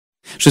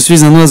Je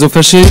suis un oiseau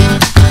fâché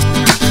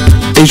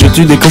et je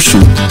tue des cochons.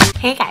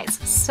 Hey guys,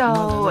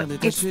 so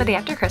it's the day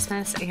after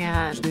Christmas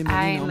and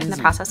I'm in the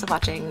process of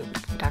watching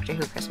Doctor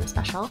Who Christmas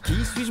special,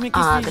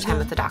 The Time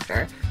with the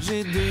Doctor,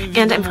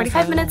 and I'm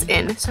 45 minutes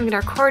in, so I'm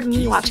going to record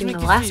me watching the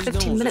last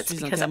 15 minutes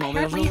because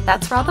apparently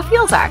that's where all the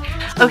feels are.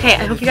 Okay,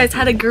 I hope you guys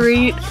had a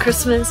great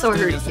Christmas or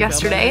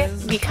yesterday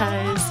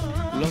because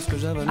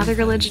other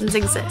religions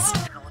exist.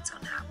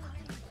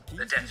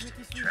 The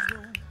destiny trap.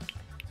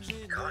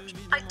 God,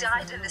 I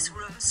died in this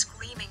room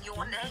screaming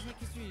your name.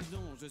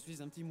 Je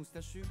suis un petit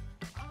moustachu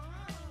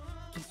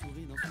qui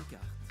sourit dans son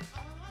carte.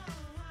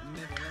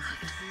 Mais voilà,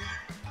 c'est sûr,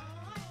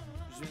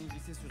 je vais me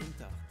glisser sur une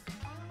tarte.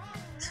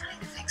 Is there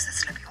any things that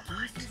slip your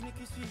mind?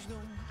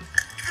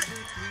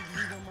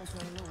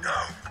 No!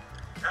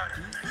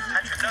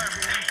 Tasha, no,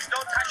 please! No,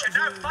 Tasha,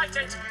 no! Fight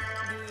it!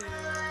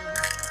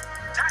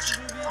 Tasha,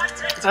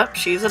 fight it! Oh,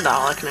 she's a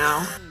Dalek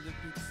now.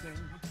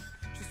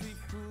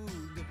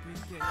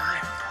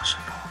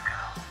 Impossible,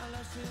 girl.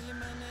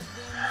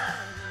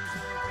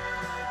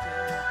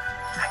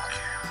 Thank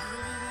you.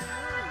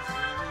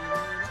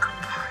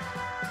 Goodbye.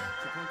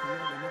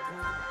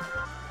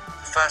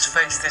 The first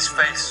face this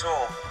face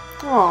saw.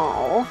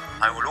 Aww.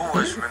 I will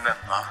always remember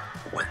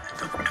when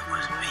the Doctor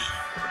was me.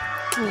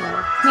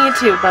 Me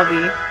too,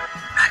 Bubby.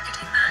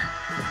 Raggedy Man.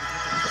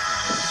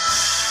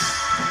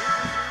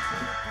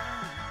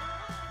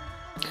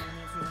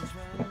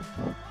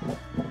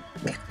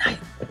 Good night.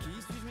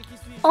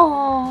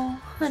 Oh,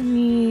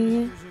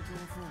 honey.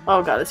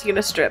 Oh god, is he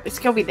gonna strip? Is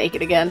he gonna be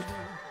naked again?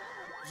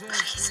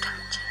 Please don't.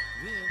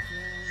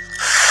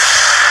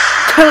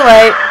 Too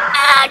late.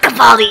 Ah,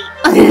 Capaldi.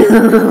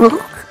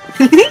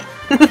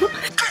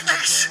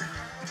 Kidneys!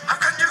 How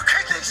can you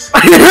kidneys?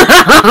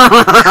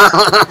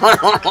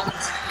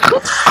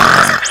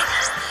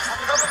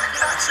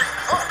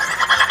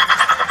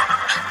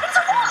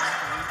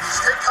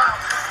 Stay calm.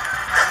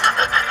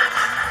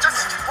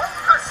 Just one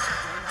question.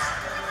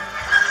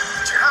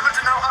 Do you happen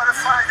to know how to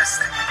fly this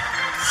thing?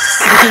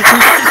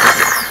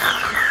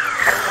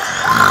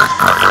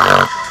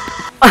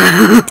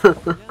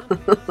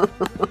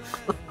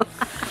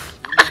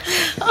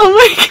 Oh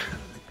my god.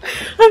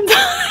 I'm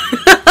done.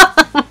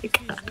 Oh my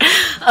god.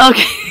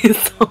 Okay,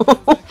 so.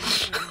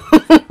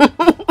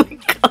 Oh my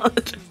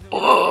god.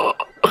 Whoa.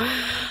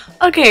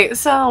 Okay,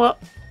 so.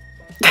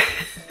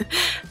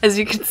 As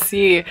you can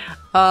see,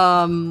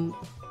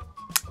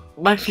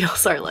 my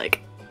feels are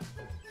like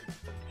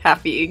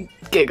happy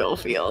giggle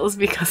feels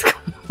because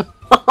come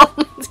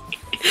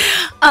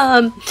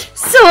on.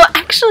 So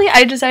actually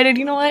I decided,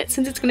 you know what,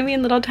 since it's gonna be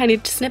in little tiny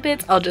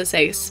snippets, I'll just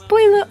say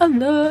spoiler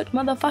alert,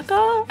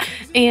 motherfucker,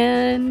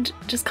 and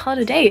just call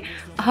it a day.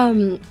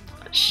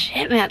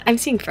 Shit, man, I'm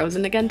seeing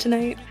Frozen again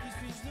tonight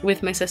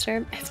with my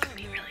sister. It's gonna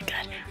be really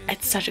good.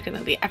 It's such a good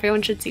movie.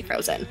 Everyone should see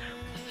Frozen.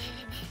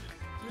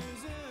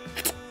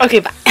 Okay,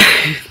 bye.